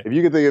Harrelson. Right? If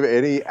you could think of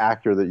any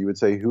actor that you would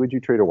say, who would you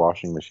trade a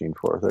washing machine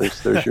for?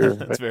 There's your.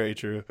 That's very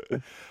true.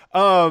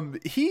 So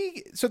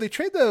they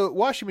trade the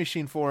washing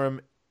machine for him.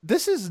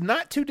 This is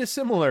not too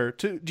dissimilar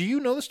to. Do you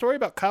know the story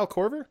about Kyle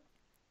Korver?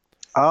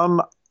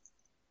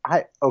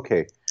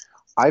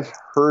 I've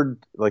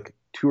heard like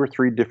 2 or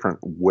 3 different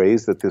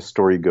ways that this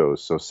story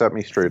goes. So set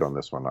me straight on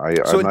this one.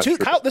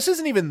 Kyle, this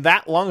isn't even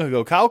that long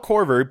ago. Kyle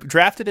Korver,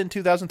 drafted in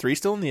 2003,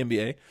 still in the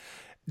NBA,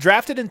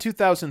 drafted in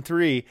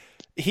 2003.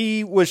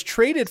 He was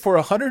traded for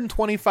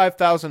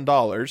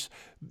 $125,000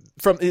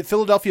 from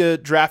Philadelphia.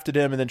 Drafted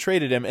him and then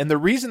traded him, and the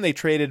reason they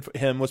traded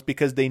him was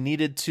because they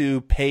needed to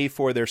pay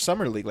for their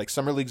summer league. Like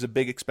summer league's a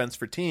big expense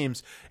for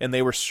teams, and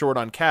they were short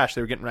on cash.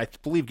 They were getting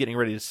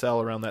ready to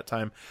sell around that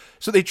time,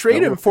 so they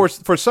traded him for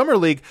summer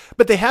league.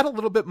 But they had a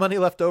little bit money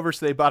left over,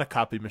 so they bought a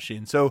copy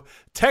machine. So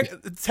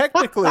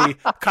technically,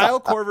 Kyle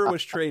Korver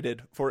was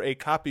traded for a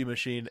copy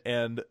machine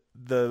and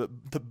the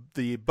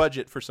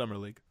budget for summer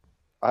league.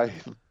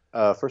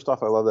 First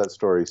off, I love that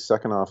story.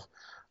 Second off,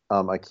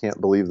 I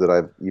can't believe that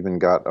I've even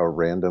got a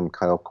random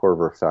Kyle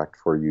Korver fact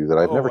for you that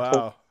I've never told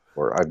you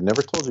before. I've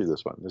never told you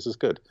this one. This is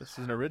good. This is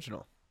an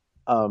original.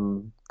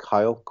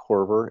 Kyle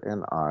Korver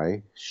and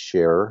I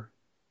share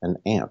an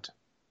aunt.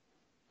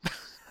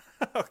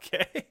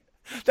 Okay.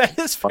 That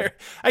is fair.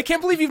 I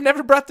can't believe you've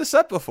never brought this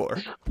up before.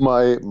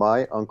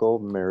 My uncle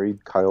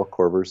married Kyle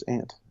Korver's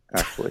aunt,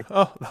 actually.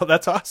 Oh,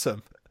 that's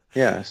awesome.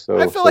 Yeah, so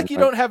I feel like you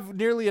don't have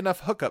nearly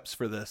enough hookups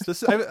for this.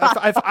 If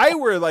I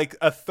were like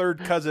a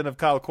third cousin of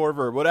Kyle Korver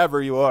or whatever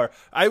you are,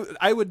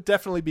 I would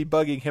definitely be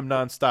bugging him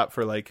nonstop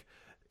for like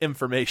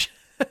information.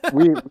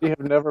 we have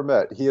never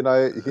met. He and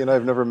I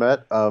have never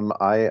met.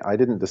 I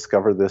didn't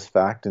discover this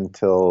fact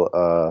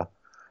until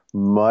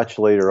much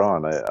later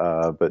on.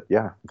 But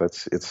yeah,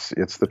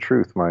 it's the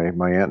truth. My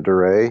Aunt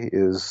DeRay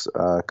is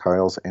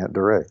Kyle's Aunt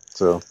DeRay.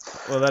 So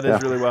that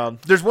is really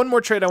wild. There's one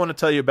more trade I want to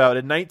tell you about.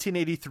 In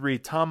 1983,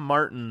 Tom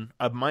Martin,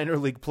 a minor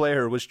league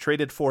player, was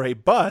traded for a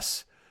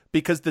bus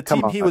because the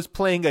team he was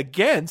playing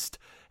against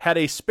had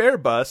a spare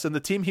bus, and the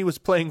team he was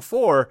playing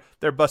for,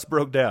 their bus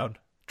broke down.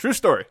 True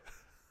story.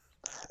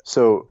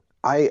 So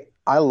I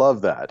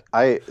love that.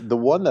 The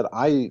one that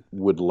I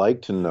would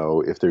like to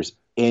know if there's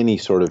any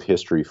sort of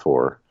history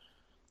for.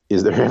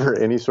 Is there ever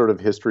any sort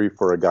of history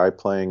for a guy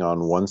playing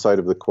on one side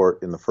of the court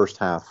in the first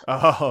half,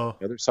 the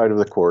other side of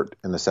the court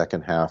in the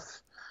second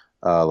half?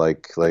 Well,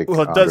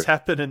 it does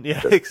happen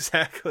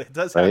exactly. It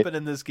does happen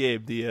in this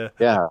game.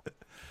 Yeah.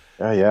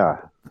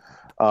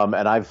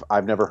 And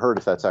I've never heard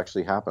if that's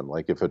actually happened.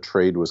 Like if a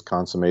trade was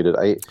consummated,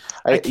 I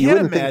can't you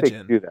wouldn't imagine. think they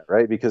could do that,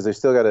 right? Because they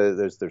still got to.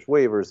 There's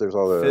waivers. There's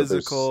all the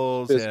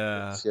physicals.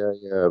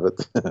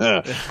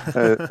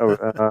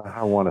 But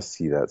I want to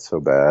see that so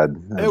bad.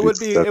 It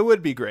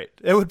would be great.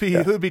 It would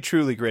be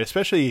truly great,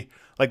 especially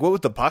like what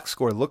would the box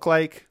score look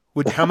like?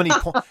 How many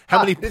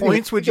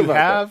points would you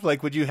have?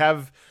 Like would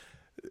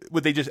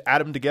they just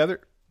add them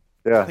together?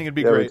 Yeah, I think it'd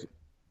be great.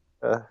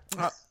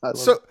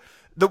 So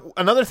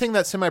another thing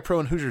that Semi-Pro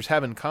and Hoosiers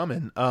have in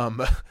common,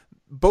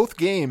 both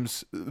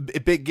games,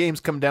 big games,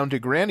 come down to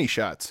granny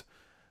shots.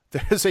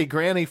 There's a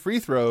granny free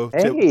throw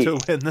to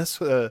win this.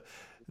 Look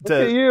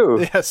at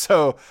you. Yeah,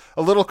 so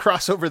a little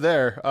crossover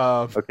there.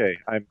 Okay,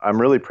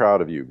 I'm really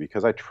proud of you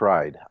because I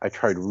tried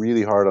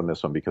really hard on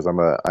this one because I'm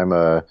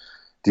a.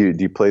 Do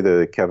you play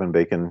the Kevin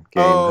Bacon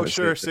game? Oh,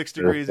 sure, 6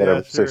 Degrees.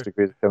 Yeah, sure. 6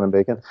 Degrees of Kevin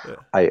Bacon.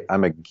 Yeah.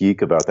 I'm a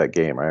geek about that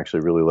game. I actually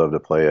really love to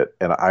play it,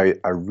 and I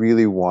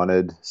really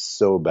wanted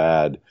so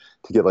bad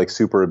to get like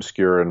super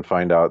obscure and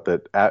find out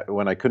that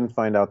when I couldn't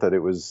find out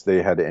that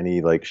they had any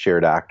like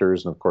shared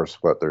actors, and of course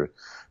they're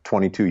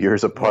 22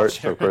 years apart,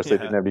 so of course they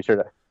didn't have any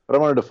shared. But I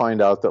wanted to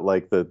find out that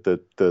like the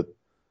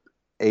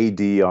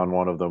AD on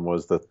one of them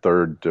was the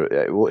third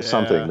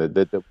something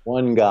that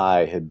one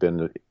guy had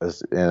been,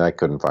 and I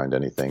couldn't find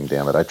anything.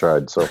 Damn it! I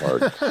tried so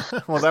hard.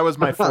 Well, that was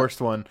my forced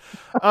one.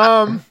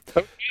 I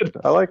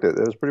liked it.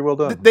 It was pretty well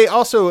done. They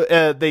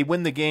also they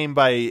win the game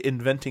by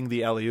inventing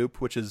the alley-oop,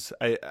 which is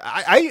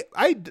I'm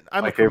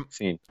my favorite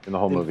scene in the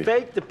whole movie.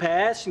 Fake the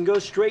pass and go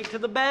straight to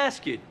the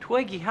basket.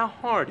 Twiggy, how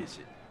hard is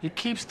it? He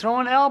keeps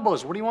throwing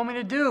elbows. What do you want me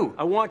to do?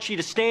 I want you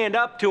to stand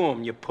up to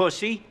him, you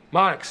pussy.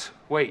 Monix,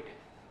 wait.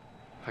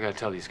 I gotta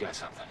tell these guys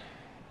something.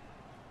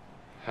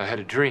 I had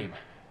a dream.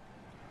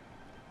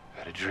 I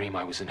had a dream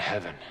I was in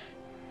heaven.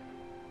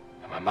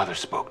 And my mother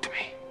spoke to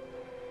me.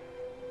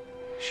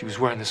 She was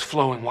wearing this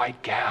flowing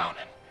white gown,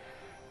 and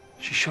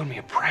she showed me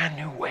a brand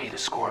new way to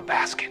score a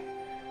basket.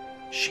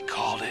 She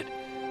called it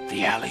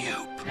the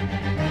alley-oop.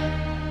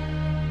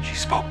 She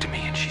spoke to me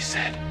and she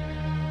said,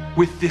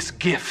 with this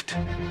gift,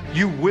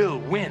 you will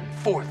win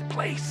 4th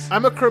place.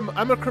 I'm a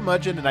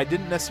curmudgeon, and I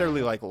didn't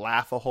necessarily like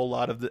laugh a whole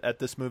lot at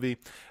this movie.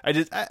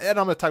 And I'm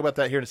going to talk about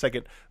that here in a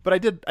second. But I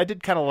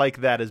did kind of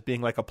like that as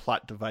being like a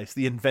plot device,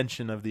 the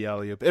invention of the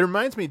alley-oop. It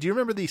reminds me. Do you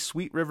remember the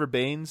Sweet River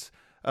Baines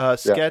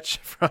sketch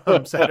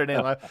from Saturday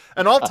Night Live?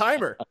 An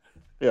all-timer.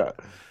 Yeah.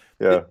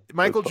 Yeah.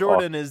 Michael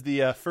Jordan is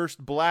the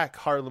first black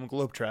Harlem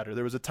Globetrotter.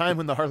 There was a time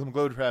when the Harlem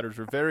Globetrotters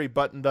were very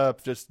buttoned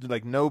up, just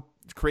like no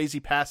crazy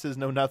passes,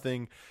 no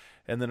nothing.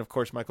 And then, of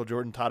course, Michael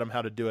Jordan taught him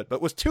how to do it,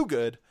 but was too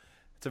good.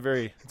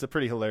 It's a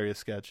pretty hilarious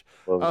sketch.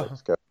 Love that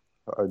sketch.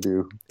 I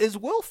do. Is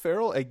Will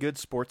Ferrell a good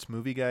sports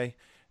movie guy?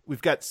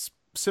 We've got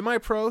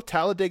Semi-Pro,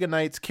 Talladega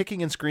Nights,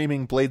 Kicking and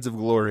Screaming, Blades of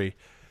Glory.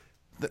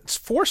 That's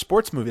 4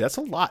 sports movies. That's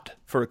a lot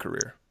for a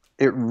career.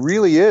 It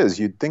really is.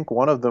 You'd think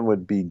one of them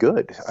would be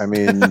good. I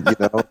mean,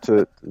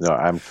 no,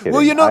 I'm kidding.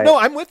 Well,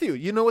 I'm with you.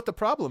 You know what the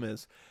problem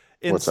is?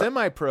 In What's that?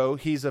 Semi-Pro,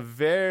 he's a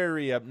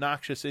very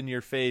obnoxious,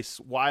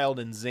 in-your-face, wild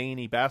and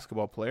zany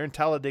basketball player. In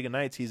Talladega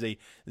Nights, he's a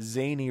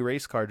zany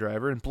race car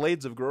driver. In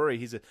Blades of Glory,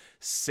 he's a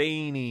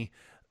zany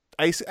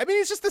ice. I mean,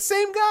 he's just the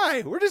same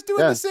guy. We're just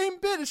doing the same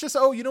bit. It's just,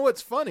 you know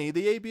what's funny?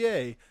 The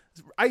ABA,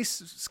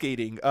 ice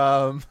skating,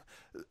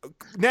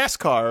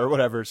 NASCAR or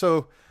whatever.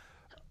 So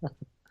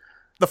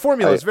the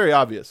formula is very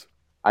obvious.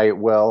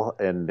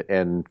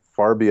 And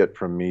far be it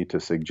from me to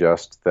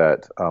suggest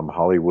that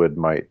Hollywood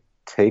might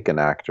take an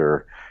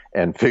actor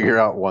and figure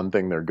out one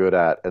thing they're good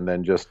at and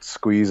then just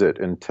squeeze it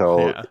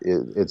until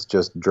it's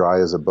just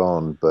dry as a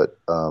bone. But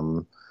I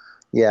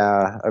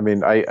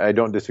mean, I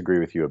don't disagree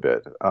with you a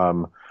bit.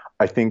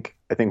 I think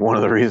one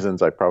of the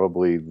reasons I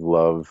probably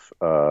love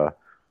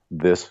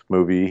this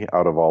movie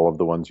out of all of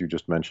the ones you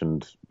just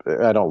mentioned,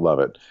 I don't love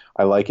it.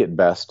 I like it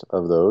best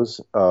of those,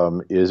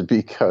 is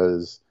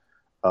because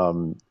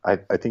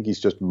I think he's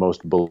just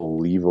most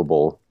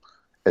believable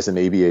as an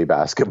ABA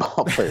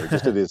basketball player,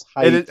 just at his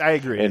height. I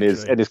agree. And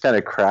his kind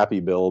of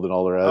crappy build and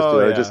all the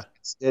rest.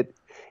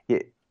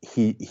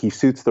 He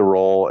suits the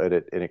role, and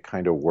it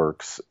kind of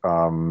works.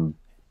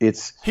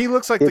 He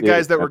looks like the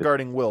guys that were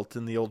guarding Wilt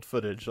in the old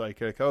footage.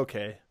 Like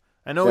okay,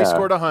 I know he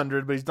scored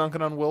 100, but he's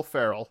dunking on Will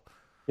Ferrell.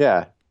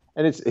 Yeah,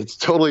 and it is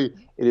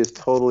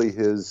totally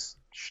his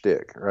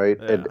shtick, right?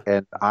 Yeah.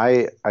 And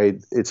I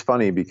it's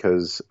funny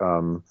because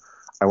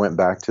I went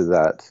back to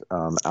that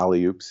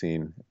alley-oop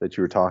scene that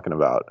you were talking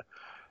about.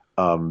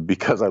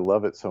 Because I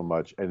love it so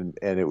much, and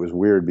it was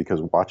weird because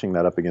watching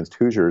that up against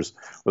Hoosiers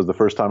was the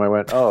first time I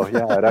went, oh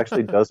yeah, it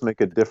actually does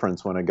make a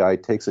difference when a guy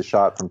takes a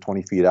shot from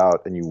 20 feet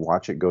out and you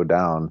watch it go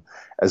down,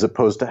 as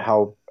opposed to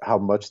how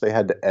much they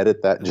had to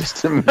edit that just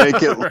to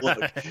make it look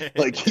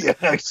like he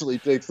actually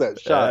takes that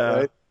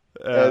shot,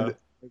 right?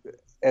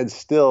 And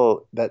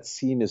still, that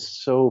scene is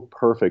so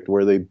perfect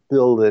where they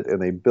build it,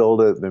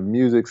 the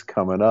music's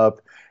coming up,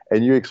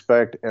 and you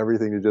expect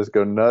everything to just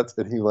go nuts,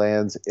 and he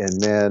lands, and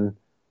then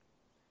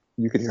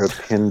you can hear a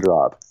pin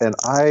drop, and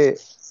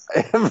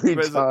every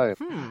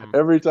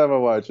time I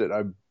watch it,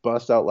 I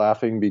bust out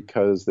laughing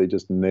because they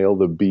just nail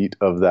the beat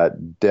of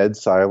that dead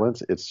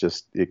silence. It's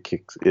just it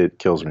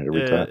kills me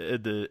every time.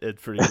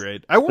 It's pretty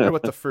great. I wonder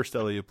what the first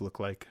alley-oop looked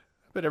like.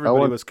 I bet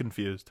everybody was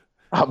confused.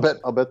 I'll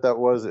bet that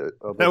was it.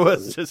 That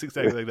was just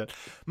exactly like that.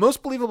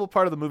 Most believable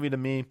part of the movie to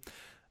me,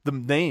 the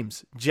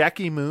names.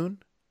 Jackie Moon.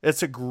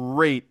 It's a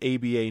great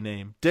ABA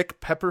name. Dick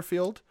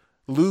Pepperfield,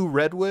 Lou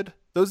Redwood.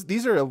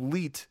 These are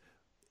elite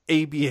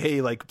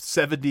ABA like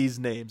 70s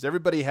names.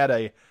 Everybody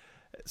had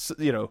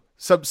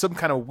some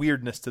kind of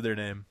weirdness to their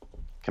name.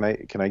 Can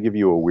I give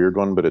you a weird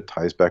one, but it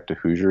ties back to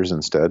Hoosiers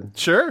instead?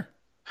 Sure.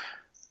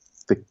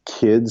 The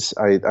kids,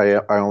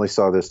 I only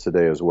saw this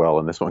today as well,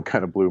 and this one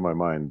kind of blew my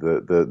mind.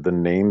 The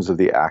names of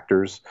the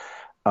actors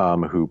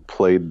who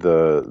played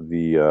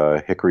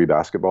the Hickory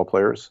basketball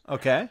players.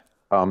 Okay.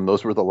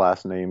 Those were the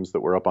last names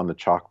that were up on the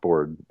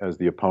chalkboard as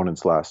the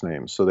opponent's last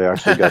names. So they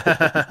actually got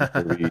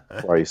the movie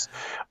twice.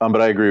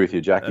 But I agree with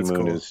you. Jackie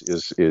Moon cool.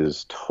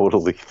 is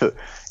totally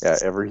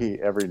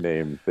every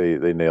name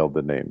they nailed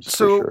the names for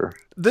sure.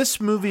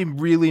 This movie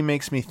really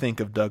makes me think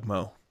of Doug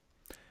Moe.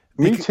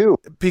 Me too.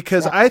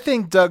 Because I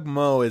think Doug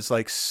Moe is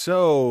like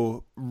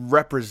so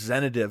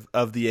representative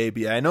of the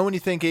ABA. I know when you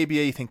think ABA,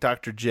 you think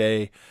Dr.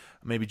 J,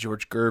 maybe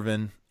George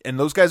Gervin. And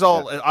those guys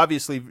all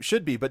obviously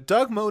should be, but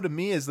Doug Moe to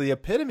me is the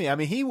epitome. I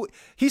mean,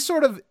 he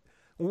sort of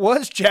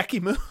was Jackie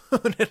Moon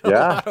in a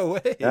lot of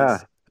ways. Yeah.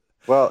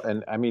 Well,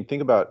 and I mean,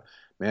 think about,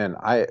 man,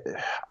 I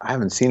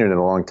haven't seen it in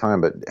a long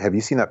time, but have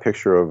you seen that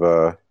picture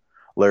of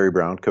Larry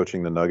Brown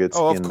coaching the Nuggets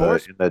of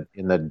course.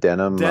 in the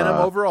denim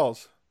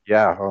overalls?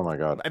 Yeah. Oh my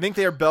God. I think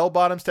they are bell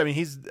bottoms. I mean,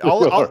 he's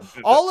all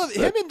of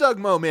him and Doug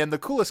Moe, man, the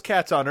coolest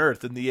cats on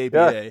earth in the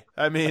ABA. Yeah.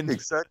 I mean,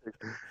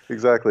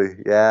 exactly.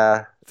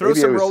 Yeah. Throw ABA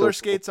some roller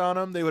skates on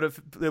them. They would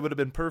have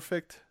been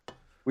perfect.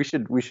 We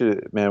should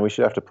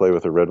have to play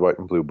with a red, white,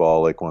 and blue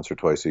ball like once or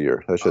twice a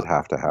year. That should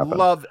have to happen.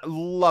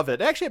 Love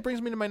it. Actually, it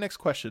brings me to my next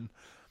question.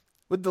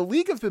 Would the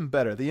league have been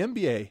better, the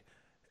NBA,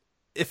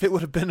 if it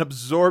would have been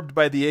absorbed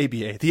by the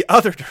ABA, the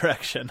other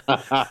direction?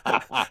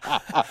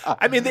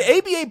 I mean, the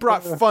ABA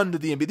brought fun to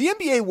the NBA. The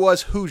NBA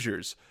was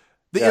Hoosiers.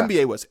 The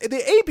NBA was.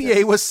 The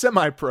ABA was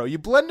semi-pro. You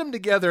blend them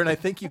together, and I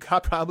think you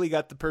probably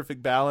got the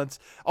perfect balance,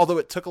 although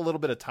it took a little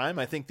bit of time.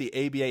 I think the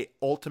ABA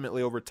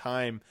ultimately, over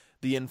time,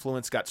 the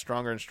influence got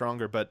stronger and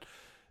stronger. But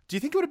do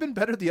you think it would have been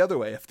better the other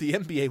way if the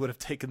NBA would have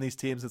taken these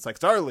teams? It's like,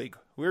 it's our league.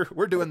 We're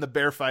doing the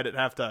bear fight at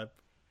halftime.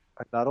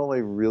 I not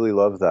only really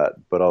love that,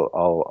 but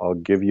I'll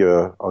give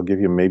you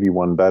maybe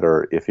one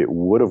better. If it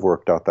would have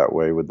worked out that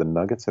way, would the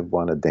Nuggets have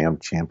won a damn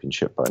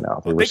championship by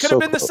now? They could have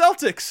been the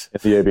Celtics.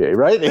 At the ABA,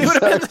 right? They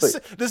would have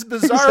been this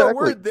bizarre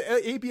word.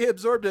 The ABA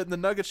absorbed it, and the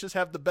Nuggets just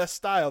have the best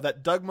style.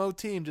 That Doug Moe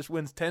team just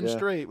wins 10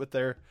 straight with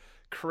their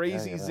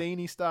crazy,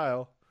 zany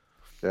style.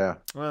 Yeah.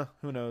 Well,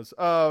 who knows?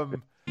 Well,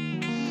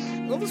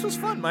 this was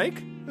fun,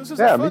 Mike. This was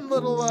a fun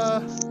little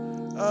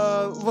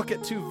look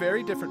at two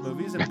very different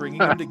movies and bringing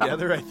them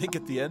together, I think,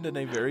 at the end in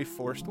a very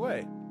forced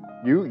way.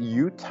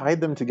 You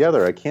tied them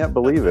together. I can't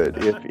believe it.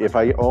 If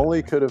I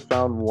only could have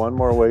found one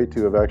more way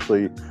to have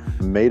actually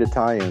made a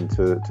tie-in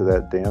to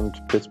that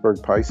damned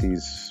Pittsburgh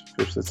Pisces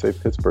Fish That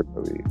Save Pittsburgh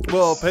movie.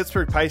 Well,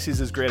 Pittsburgh Pisces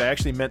is great. I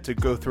actually meant to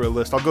go through a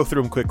list. I'll go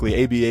through them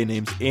quickly. ABA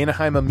names: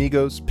 Anaheim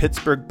Amigos,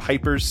 Pittsburgh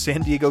Pipers,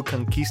 San Diego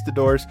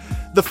Conquistadors.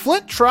 The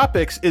Flint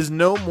Tropics is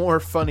no more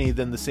funny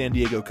than the San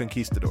Diego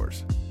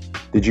Conquistadors.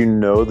 Did you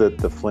know that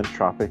the Flint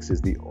Tropics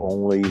is the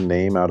only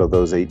name out of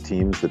those 8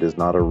 teams that is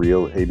not a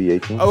real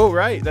ABA team? Oh,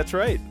 right. That's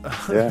right.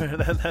 Yeah.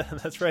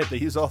 That's right. They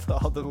use all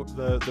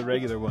the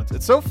regular ones.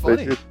 It's so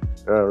funny.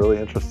 Really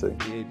interesting.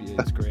 The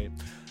ABA is great.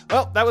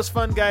 Well, that was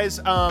fun, guys.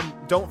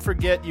 Don't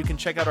forget, you can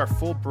check out our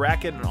full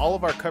bracket and all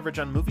of our coverage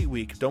on Movie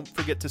Week. Don't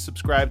forget to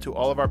subscribe to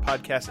all of our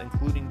podcasts,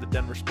 including the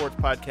Denver Sports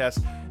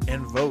Podcast,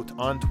 and vote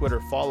on Twitter.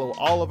 Follow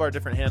all of our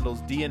different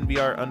handles,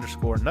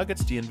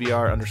 DNVR_Nuggets,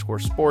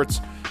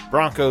 DNVR_Sports,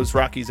 Broncos,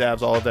 Rockies,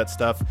 Avs, all of that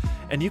stuff.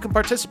 And you can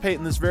participate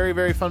in this very,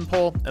 very fun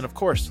poll. And, of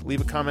course,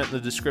 leave a comment in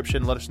the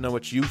description. Let us know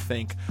what you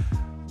think.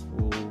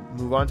 We'll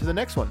move on to the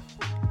next one.